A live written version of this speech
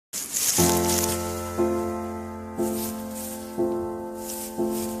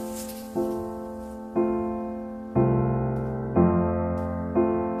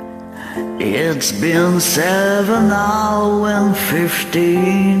It's been 7 hours and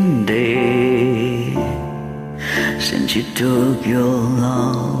 15 days since you took your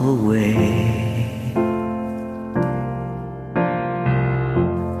love away.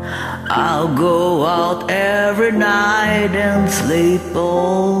 I'll go out every night and sleep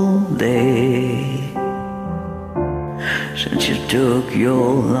all day since you took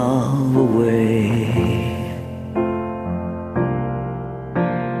your love away.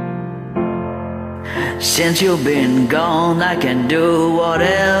 Since you've been gone, I can do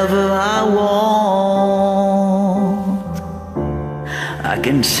whatever I want. I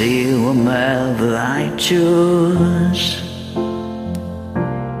can see whomever I choose.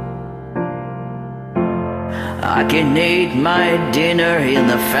 I can eat my dinner in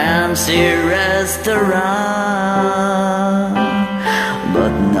the fancy restaurant,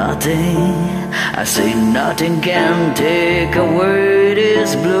 but nothing, I say nothing can take away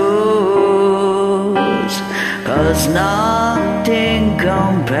this blues. 'Cause nothing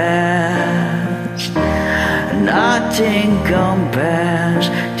compares, nothing compares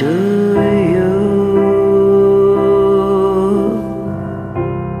to you.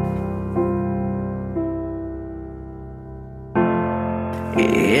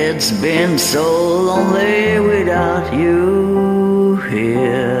 It's been so lonely without you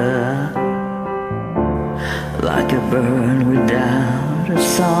here, like a bird without a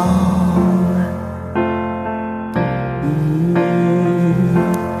song.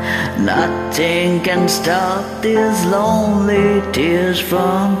 Nothing can stop these lonely tears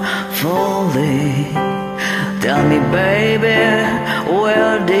from falling. Tell me, baby,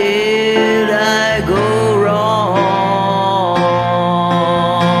 where did I go wrong?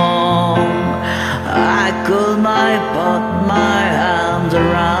 I could put my arms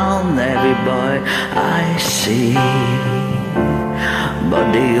around every boy I see, but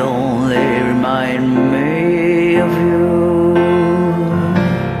they only remind me of you.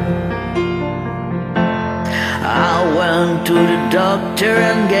 I went to the doctor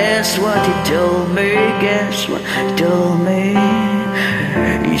and guess what he told me? Guess what he told me?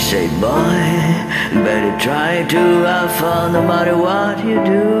 He said, boy, better try to have fun no matter what you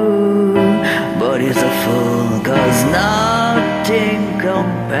do. But he's a fool, 'cause nothing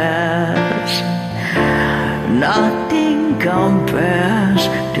compares, nothing compares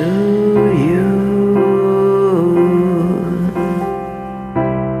to you.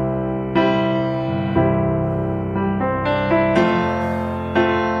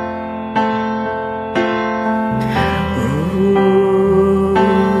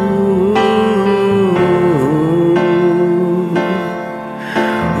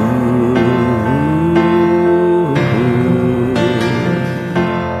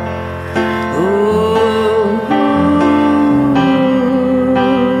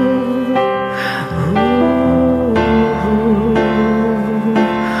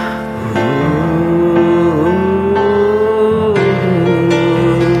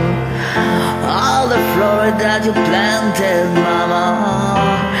 That you planted, mama,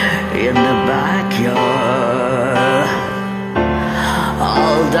 in the backyard,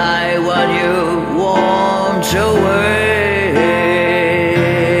 I'll die when you want away.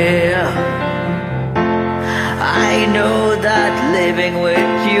 I know that living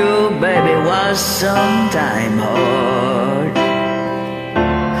with you, baby, was sometime hard,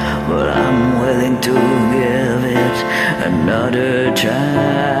 but I'm willing to give it another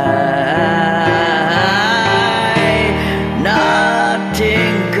try.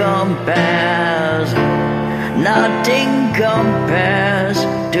 Nothing compares, nothing compares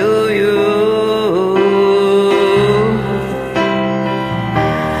to you.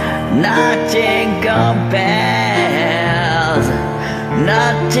 Nothing compares,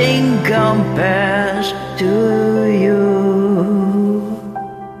 nothing compares to you.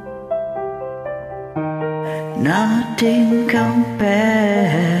 Nothing compares,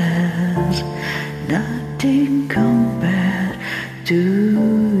 nothing compares to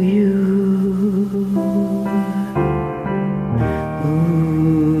you.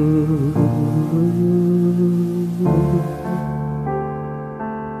 Ooh.